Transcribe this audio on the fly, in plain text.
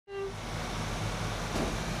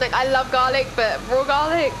Like, I love garlic, but raw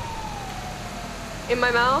garlic in my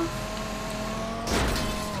mouth.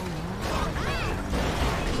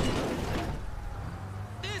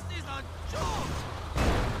 This is a joke.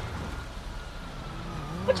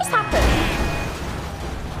 What just happened?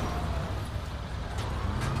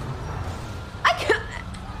 I can't.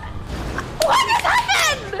 What just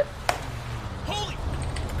happened? Holy.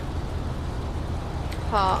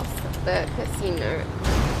 Past the casino.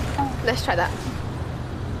 Let's try that.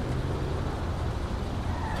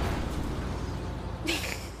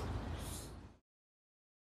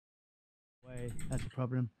 Wait, that's a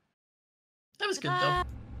problem. That was good though.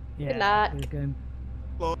 Good luck. Good game.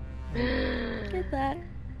 Good luck.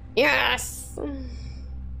 Yes!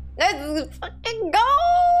 Let's fucking go!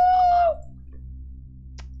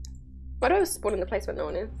 Why do I spawn in the place where no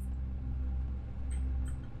one is?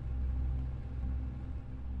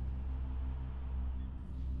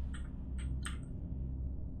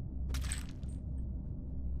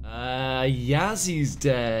 Yazzy's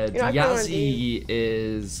dead. You know, Yazzie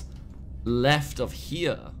is left of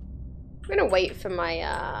here. I'm gonna wait for my,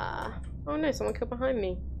 oh no, someone killed behind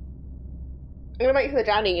me. I'm gonna wait for the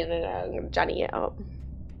Johnny and then I'm gonna Johnny it up.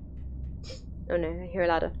 Oh no, I hear a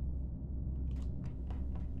ladder.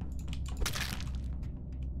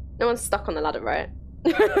 No one's stuck on the ladder, right?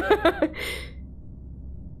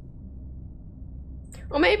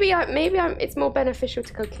 Or maybe it's more beneficial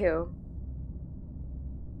to go kill.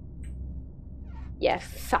 Yeah,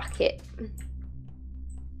 fuck it.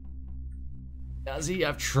 Yazzie,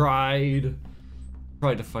 I've tried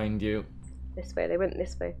to find you. This way, they went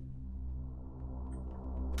this way.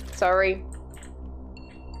 Sorry.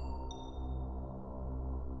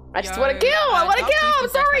 I just want to kill! I want to kill! I'm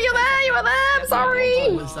sorry, you're there! You were there! I'm sorry!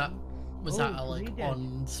 Was that like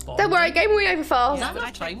on spawn? Don't worry, game will be over Is fast. that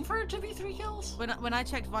enough time for it to be 3 kills? When I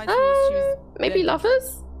checked vitals, she was Maybe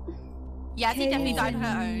lovers? Yeah, she definitely died on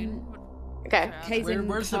her own. Okay. Kay's in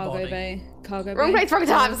Where's the cargo body? bay. Cargo Wrong bay. place, wrong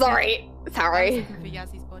time, sorry. Sorry. I was looking for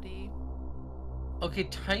Yazzy's body. Okay,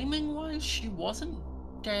 timing wise, she wasn't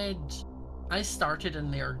dead. I started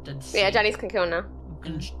in there, did see. Yeah, Jenny's can kill now.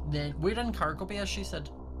 And then we're in cargo bay, as she said.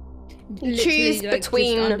 Choose Like,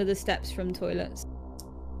 between just under the steps from toilets.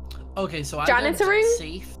 Okay, so I Janitoring did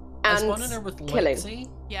safe. I and spawned in there with killing. Lexie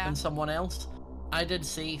Yeah. and someone else. I did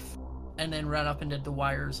safe, and then ran up and did the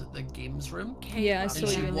wires at the games room. Yeah, I And saw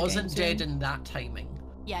she you in the wasn't games dead room. in that timing.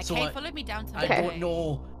 Yeah, So Kay I- followed me down to I Okay. don't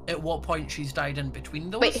know at what point she's died in between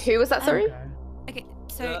those. Wait, who was that, sorry? Okay,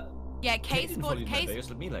 so yeah, Kay spawned.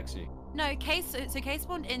 with me, Lexie. No, Kay. So Kay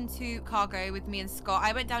spawned into cargo with me and Scott.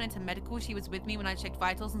 I went down into medical. She was with me when I checked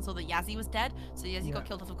vitals and saw that Yazzie was dead. So Yazzie got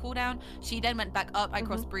killed off of cooldown. She then went back up. I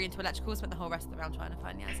crossed Breeh into electrical. Spent the whole rest of the round trying to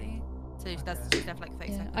find Yazzie. So she's there for like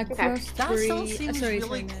 30 seconds. I crossed That still Breeh- seems sorry,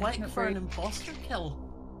 really sorry, quick not for an Breeh. imposter kill.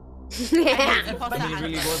 Yeah. Imposter It and-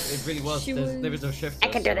 really was. It really was. She There was no was- shifter. I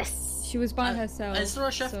can do this. She was by herself. Is there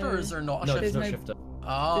a shifter or is there not a No, shifter? there's no no- shifter.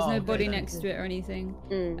 Oh, There's no okay body then. next to it or anything.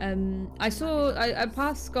 Mm. I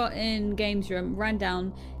passed Scott in games room, ran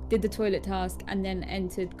down, did the toilet task, and then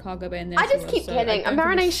entered cargo bay. And then I just saw her, keep so I kidding. don't think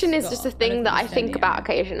Marination it's is just a Scott. thing don't that I it's think Jenny. about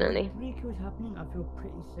occasionally. Three kills happening, I feel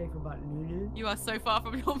pretty safe about Lulu. You are so far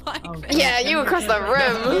from your mic. Oh, Yeah, let you me across get the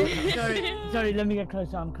closer. room. sorry, let me get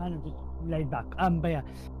closer. I'm kind of just laid back. But yeah,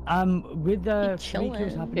 with the 3 kills chilling.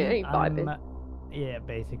 happening, Yeah, you vibing. yeah,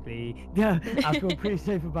 basically, yeah, I feel pretty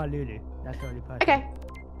safe about Lulu. That's the only person. Okay.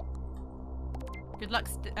 Good luck,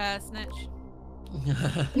 Snitch.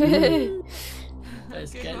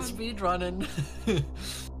 Let's Good get one. speed running.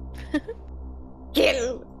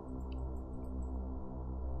 Kill.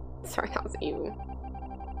 Sorry, that was evil.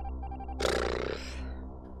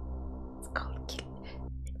 It's called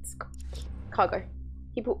kill. It's called kill. Cargo.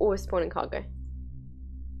 People always spawn in cargo.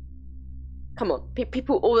 Come on,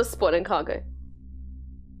 people always spawn in cargo.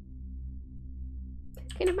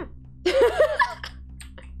 Okay, never mind.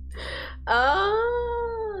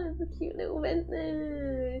 Ah, it's a cute little vent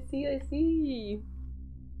there. I see.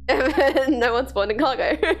 No one spawned in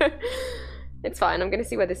cargo. It's fine, I'm gonna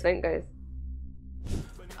see where this vent goes.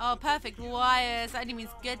 Oh, perfect wires. That only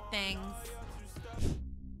means good things.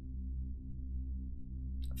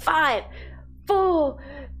 5, 4,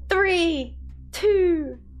 3,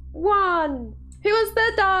 2, 1. Who wants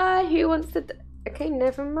to die? Who wants to die? Okay,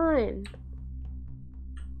 never mind.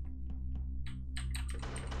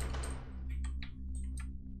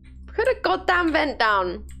 Put a goddamn vent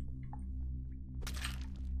down.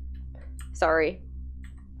 Sorry.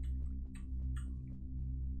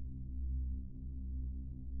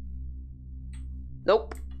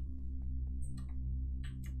 Nope.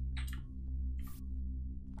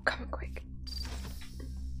 Come on, quick.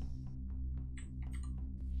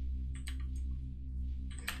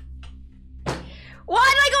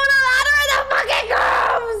 Why did I go on a ladder in the fucking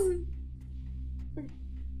rooms?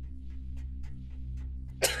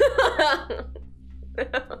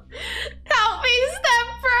 Help me,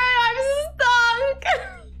 Stepford! I'm stuck!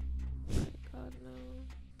 God, no.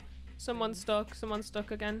 Someone's stuck. Someone's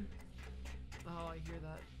stuck again. Oh, I hear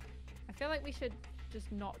that. I feel like we should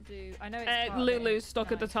just not do. I know it's part of it. Lulu's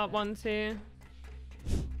stuck at the Nice, top but- one too.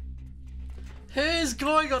 Who's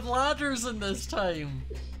going on ladders in this time?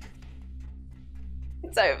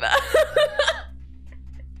 It's over.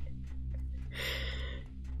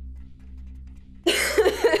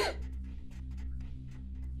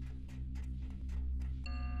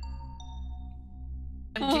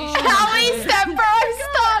 Help me, Stepford! I'm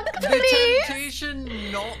stuck, The please!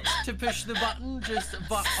 temptation not to push the button,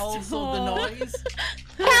 but also the noise.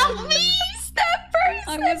 Help me, Stepford!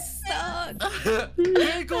 I was stuck.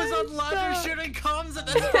 Who goes on ladder shooting comms at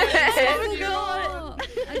this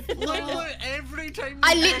point? Lulu, every time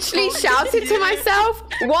I literally shouted to myself,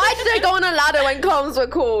 why did I go on a ladder when comms were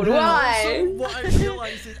called? Why? Also, what I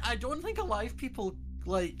realised is I don't think alive people,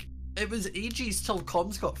 like, it was ages till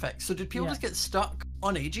comms got fixed. So did people just get stuck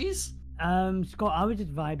on ages? Scott, I was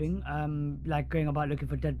just vibing, like going about looking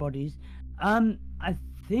for dead bodies. I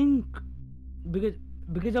think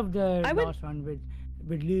because of the last one with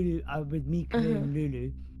Lulu, with me clearing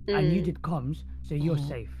Lulu, and you did comms, so you're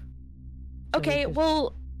safe. So Okay,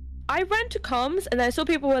 well, I ran to comms and I saw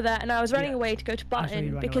people were there and I was running away to go to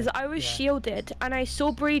button because I was shielded and I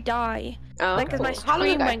saw Breeh die. Oh, Like, 'cause my How long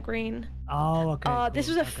screen ago? went green. Oh, okay. This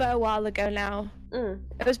was a fair while ago now.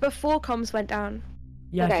 It was before comms went down.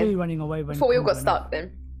 Yeah, I Okay. saw you running away when Before we all comms got went stuck off.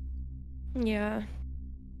 then. Yeah.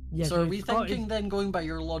 Yeah, So are we Scott thinking is- then, going by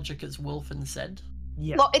your logic, it's Wolf and Sid?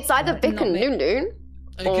 Yeah. Well, it's either Vic Not and me. Lulu,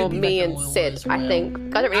 It or could be me Vic and Lulu Sid, as I well. think.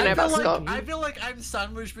 I don't really know about feel Scott. I feel like I'm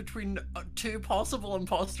sandwiched between two possible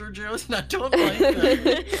imposter duos, and I don't like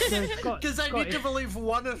that. So Scott, Because I Scott, need to believe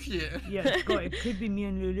one of you. Yeah, Scott, it could be me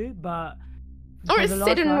and Lulu, but Or for it's the Sid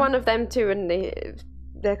last and one- one of them two and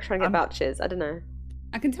they're trying to get vouchers. I don't know.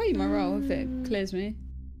 I can tell you my role if it clears me.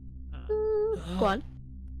 Go on.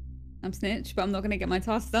 I'm Snitch, but I'm not gonna get my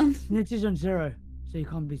task done. Snitch is on 0, so you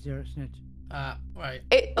can't be Snitch. Right.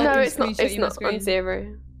 I No, can it's not. screenshot It's you my not on screen.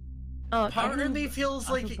 0. Oh, Part of me feels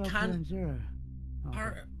I like thought it I put can't. on 0.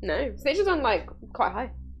 Oh. No, Snitch is on like quite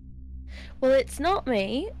high. Well, it's not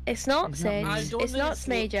me. It's not It's not Sid. me. I don't It's think not it's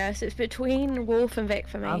Smajor. So it's between Wolf and Vic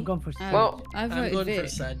for me. I've gone for Sid. Well, I I'm voted going Vic. for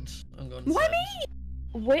Sid. I'm going Why Sid. me?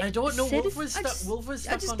 Wait, I don't know. Sid Wolf is- was stuck. Wolf was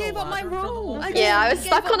stuck I just on gave a up my ladder for the role. whole I thing. yeah, I was gave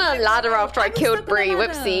stuck up on my a ladder role. after I was killed stuck on a Breeh.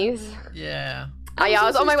 ladder. Whoopsies. Yeah. I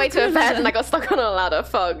was on my way to a stuck on a vet and I ladder. got stuck on a ladder.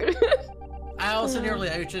 Fuck. I also nearly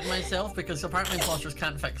outed myself because apparently imposters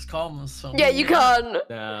can't fix comms. So. Yeah, you can't.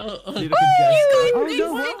 Yeah. Oh, Neither can Jessica. Oh,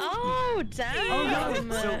 no, what? Oh,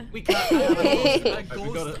 damn. So we can't. I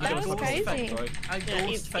We gotta That's ghost crazy. fix, right? I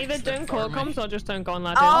ghost fixed Either it don't for call me. comms or just don't go on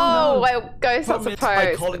ladders. Oh, well, Ghost not Problem is, by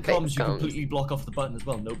supposed calling to fix comms, you comms. completely block off the button as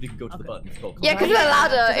well. Nobody can go to the button. It's called Yeah, comms. because the ladder,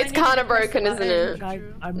 Because I it's need to kind of press the broken, isn't button. it? Guys,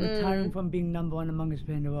 I'm retiring from being #1 Among Us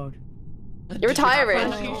player in the world. You're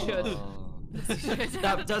retiring. As you should.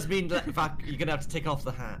 That does mean that, in fact, you're gonna have to take off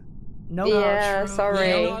the hat. No, Yeah, True. sorry.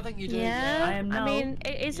 Yeah, no, I think you do. Yeah, I am now. mean,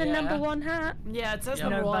 it is a Yeah. #1 hat. Yeah, it says Yeah.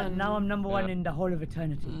 number no, but one. now I'm #1 Yeah. in the whole of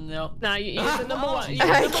eternity. No. Nah, you're the number one.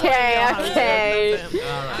 Okay. I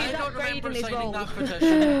don't upgrading remember his signing role. that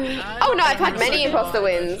petition. Oh no, I've had many imposter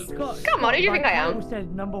wins. Come on, who do you think I am? Who says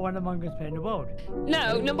 #1 Among Us player in the world?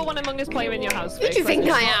 No, #1 Among Us player in your house. Who do you think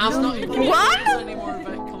I It's am? not even What? anymore,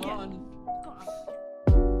 Vic. Come